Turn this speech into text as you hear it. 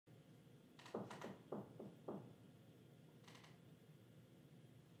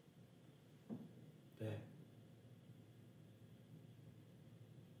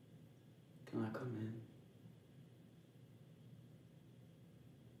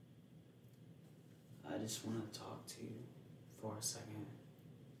just want to talk to you for a second.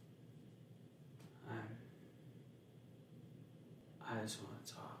 I just want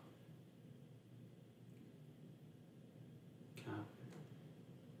to talk. Can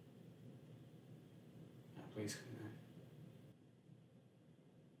I please come in?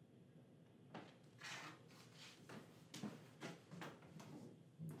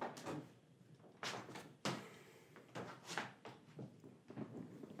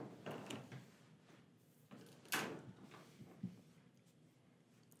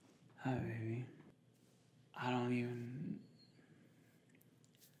 Hi, baby. I don't even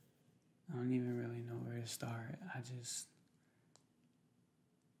really know where to start. I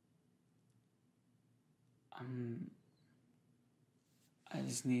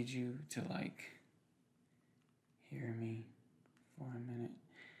just need you to hear me for a minute.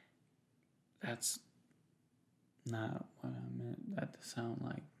 That's not what I meant that to sound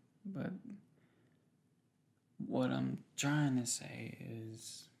like, but what I'm trying to say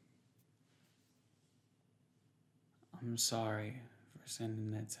is I'm sorry for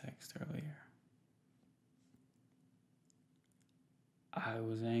sending that text earlier. I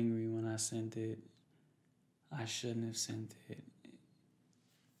was angry when I sent it. I shouldn't have sent it.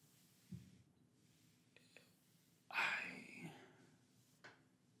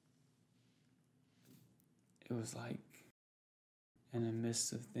 It was in the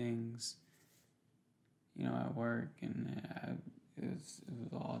midst of things, at work, and it was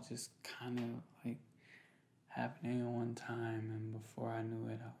all just kind of happening at one time, and before I knew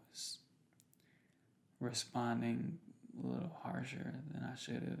it, I was responding a little harsher than I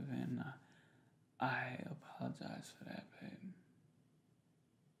should have, and I apologize for that, babe.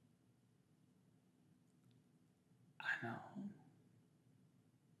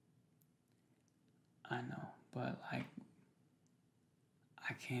 I know, but I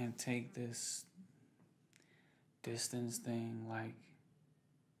can't take this distance thing.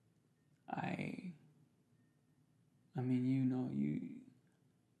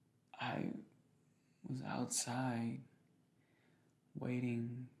 I was outside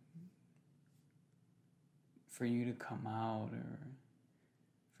waiting for you to come out or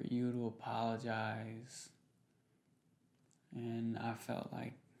for you to apologize, and I felt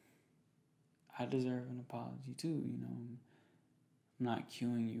like I deserve an apology too. I'm not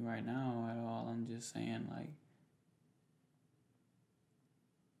cueing you right now at all. I'm just saying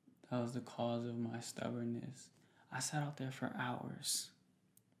that was the cause of my stubbornness. I sat out there for hours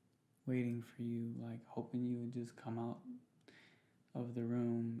waiting for you, hoping you would just come out of the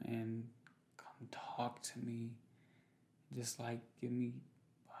room and come talk to me, just give me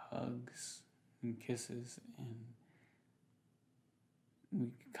hugs and kisses, and we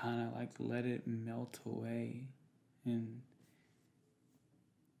could kind of let it melt away and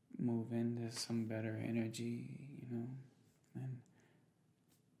move into some better energy, and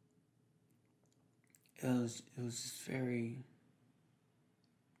it was just very,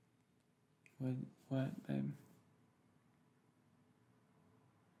 what, babe?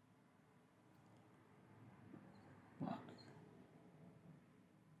 Well,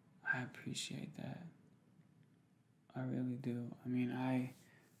 I appreciate that. I really do.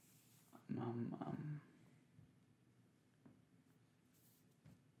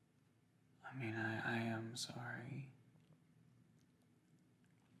 I am sorry.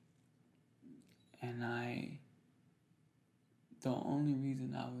 And the only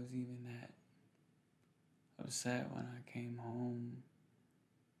reason I was even that upset when I came home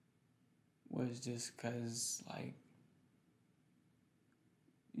was just because,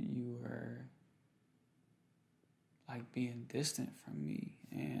 you were, being distant from me,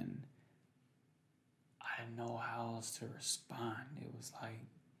 and I didn't know how else to respond. It was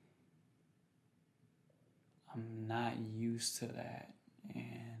I'm not used to that,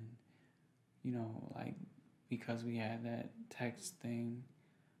 and, because we had that text thing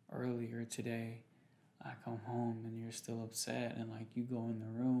earlier today, I come home and you're still upset, and you go in the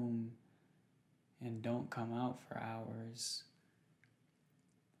room and don't come out for hours.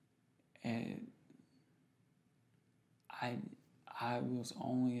 And I was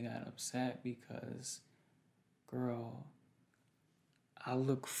only that upset because, girl, I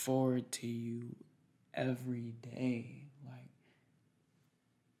look forward to you every day.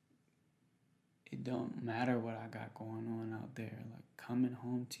 It don't matter what I got going on out there. Coming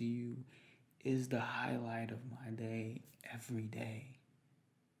home to you is the highlight of my day every day.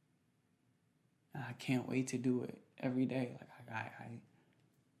 And I can't wait to do it every day.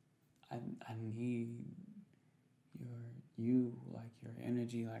 I need your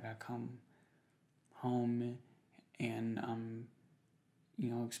energy. I come home and I'm,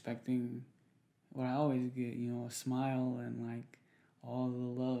 expecting what I always get, you know, a smile and like all the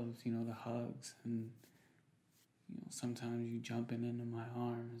loves, you know, the hugs, and you know, sometimes you jumping into my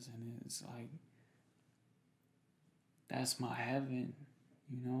arms, and it's like that's my heaven,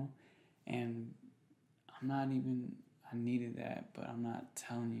 you know. And I'm not even, I needed that, but I'm not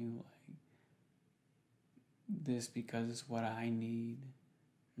telling you like this because it's what I need.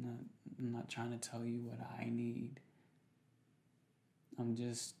 I'm not trying to tell you what I need. I'm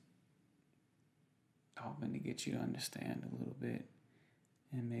just hoping to get you to understand a little bit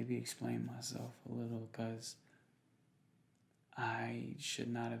and maybe explain myself a little, because I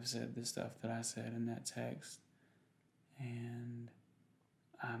should not have said the stuff that I said in that text. And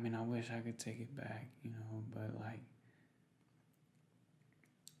I mean, I wish I could take it back, you know, but like,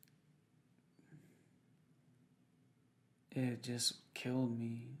 it just killed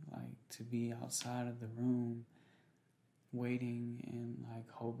me, like, to be outside of the room waiting and like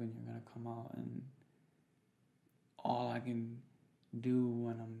hoping you're gonna come out, and all I can do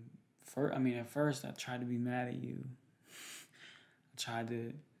when at first I tried to be mad at you. I tried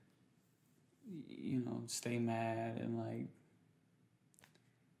to, you know, stay mad and like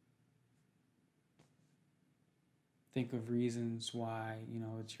think of reasons why, you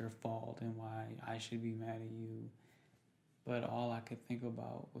know, it's your fault and why I should be mad at you. But all I could think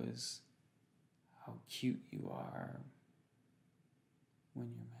about was how cute you are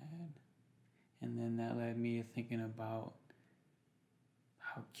when you're mad. And then that led me to thinking about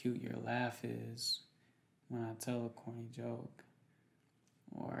how cute your laugh is when I tell a corny joke.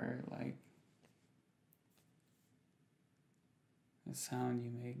 Or like the sound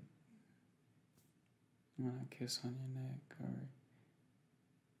you make when I kiss on your neck, or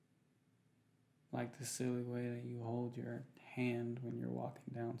like the silly way that you hold your hand when you're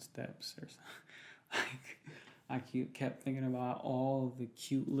walking down steps or something. Like, I kept thinking about all the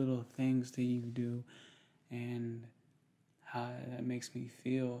cute little things that you do and how that makes me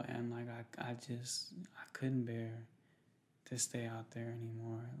feel, and like I couldn't bear to stay out there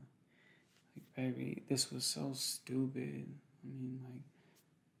anymore. Like, baby, this was so stupid.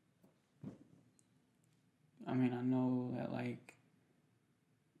 I mean, I know that, like,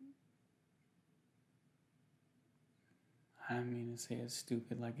 I didn't mean to say it's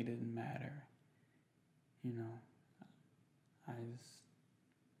stupid like it didn't matter. You know, I just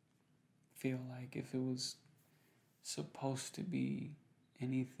feel like if it was supposed to be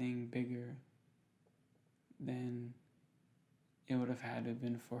anything bigger, then it would have had to have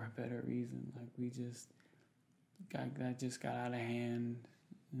been for a better reason. Like, that just got out of hand,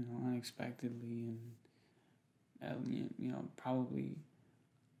 you know, unexpectedly, and you know, probably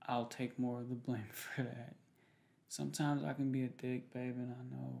I'll take more of the blame for that. Sometimes I can be a dick, babe, and I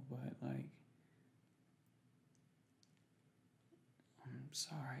know, but like, I'm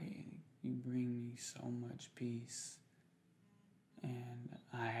sorry. You bring me so much peace, and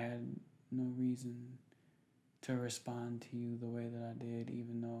I had no reason to respond to you the way that I did,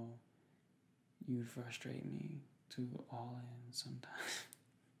 even though you frustrate me to all in sometimes.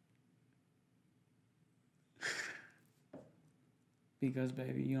 Because,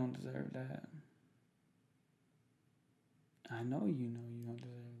 baby, you don't deserve that. I know you don't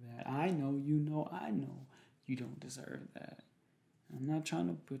deserve that. I know you don't deserve that. I'm not trying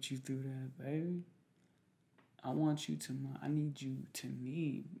to put you through that, baby. I need you to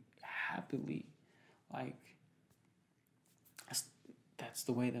me happily. Like, that's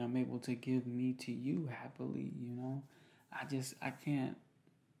the way that I'm able to give me to you happily, you know?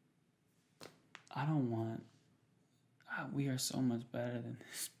 We are so much better than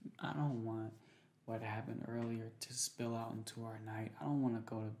this. I don't want what happened earlier to spill out into our night. I don't want to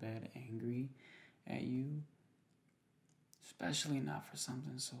go to bed angry at you, especially not for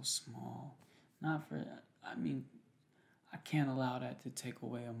something so small. I can't allow that to take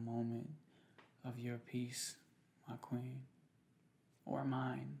away a moment of your peace, my queen, or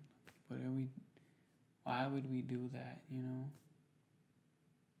mine. Why would we do that, you know?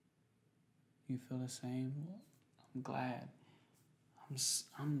 You feel the same? Well, I'm glad.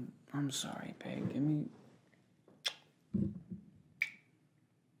 I'm sorry, babe. Give me.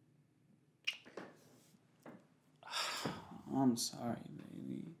 I'm sorry,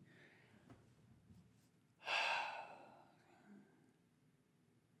 baby.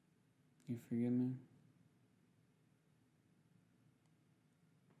 You forgive me?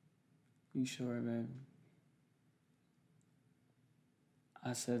 You sure, baby?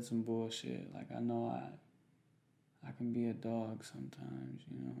 I said some bullshit. Like, I know I can be a dog sometimes,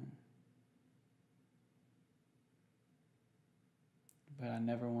 you know. But I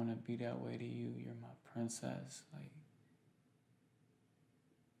never want to be that way to you. You're my princess. Like,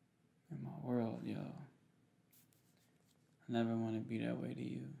 you're my world, yo. I never want to be that way to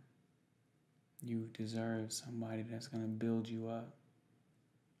you. You deserve somebody that's going to build you up.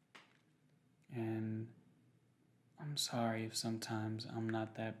 And I'm sorry if sometimes I'm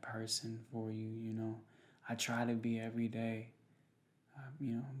not that person for you, you know. I try to be every day,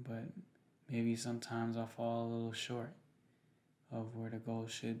 you know, but maybe sometimes I fall a little short of where the goal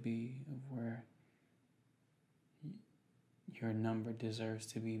should be, of where your number deserves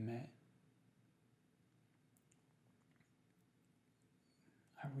to be met.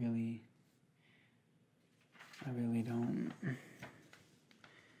 I really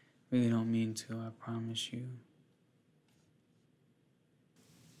don't mean to, I promise you.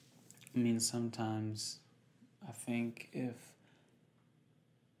 I mean, sometimes I think it's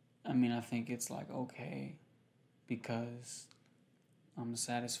like, okay, because I'm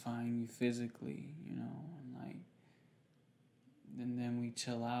satisfying you physically, you know, and like, and then we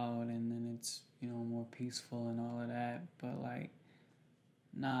chill out and then it's, you know, more peaceful and all of that. But like,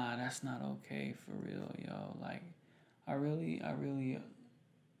 nah, that's not okay for real, yo. Like, I really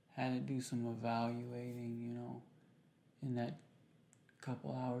had to do some evaluating, you know, in that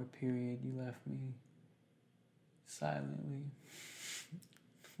couple hour period you left me silently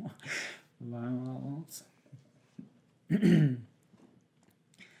by my lonesome.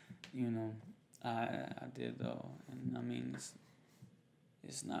 You know, I did though, and I mean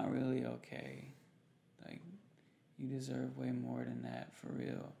it's not really okay. Like, you deserve way more than that for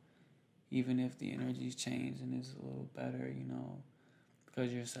real. Even if the energy's changed and it's a little better, you know,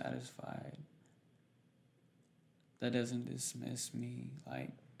 because you're satisfied. That doesn't dismiss me,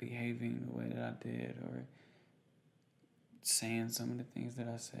 like, behaving the way that I did or saying some of the things that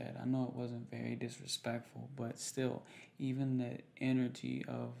I said. I know it wasn't very disrespectful, but still, even the energy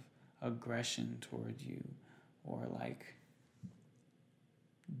of aggression towards you or like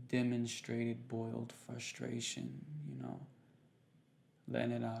demonstrated boiled frustration, you know,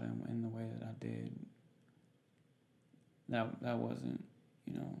 letting it out in the way that I did, that wasn't,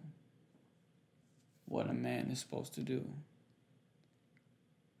 you know, what a man is supposed to do.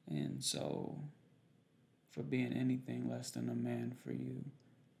 And so, for being anything less than a man for you,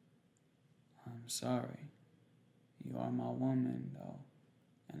 I'm sorry. You are my woman, though,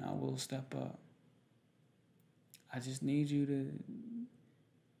 and I will step up. I just need you to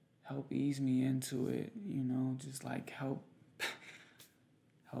help ease me into it, you know, just like help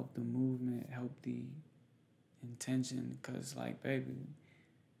the movement, help the intention, because, like, baby,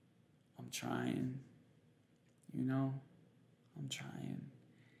 I'm trying, you know, I'm trying.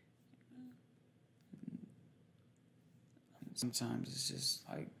 Sometimes it's just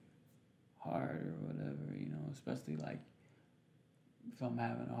like hard or whatever, you know, especially like if I'm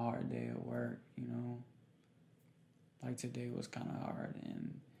having a hard day at work, you know, like today was kind of hard,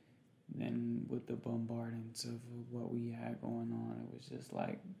 and then with the bombardance of what we had going on, it was just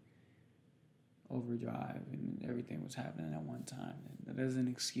like overdrive and everything was happening at one time. And that doesn't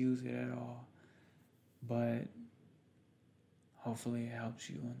excuse it at all, but hopefully it helps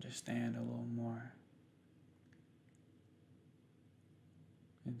you understand a little more.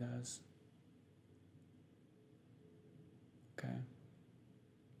 It does. Okay.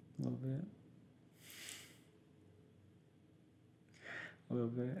 A little bit. A little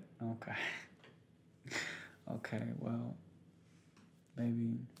bit? Okay. Okay, well,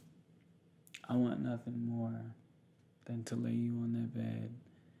 baby, I want nothing more than to lay you on that bed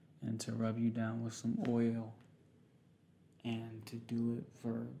and to rub you down with some oil and to do it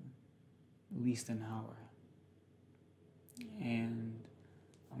for at least an hour. And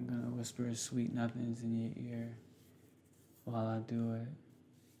I'm gonna whisper sweet nothings in your ear while I do it,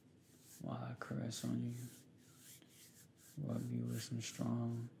 while I caress on you, rub you with some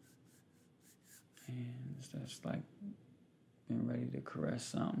strong hands that's like been ready to caress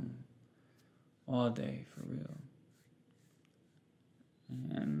something all day for real.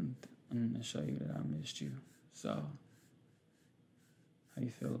 And I'm gonna show you that I missed you. So, how you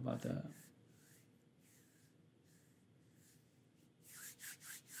feel about that?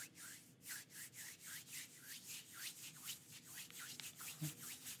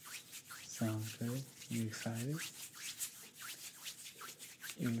 Sounds good. You excited?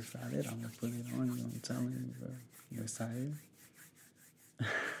 You excited? I'm gonna put it on you. I'm telling you, bro. You excited?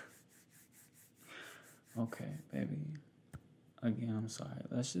 Okay, baby. Again, I'm sorry.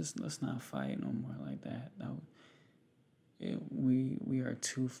 Let's not fight no more like that. We are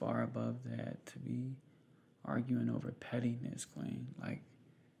too far above that to be arguing over pettiness, Queen. Like,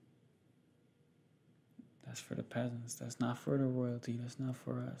 that's for the peasants. That's not for the royalty. That's not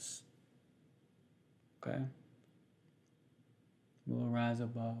for us. Okay? We'll rise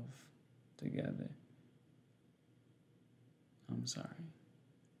above together. I'm sorry.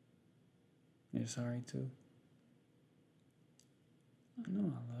 You're sorry too? I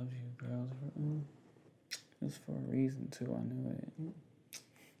know I love you, girls. It's for a reason too, I knew it.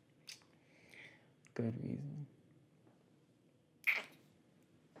 Good reason.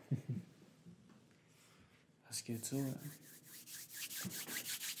 Let's get to it.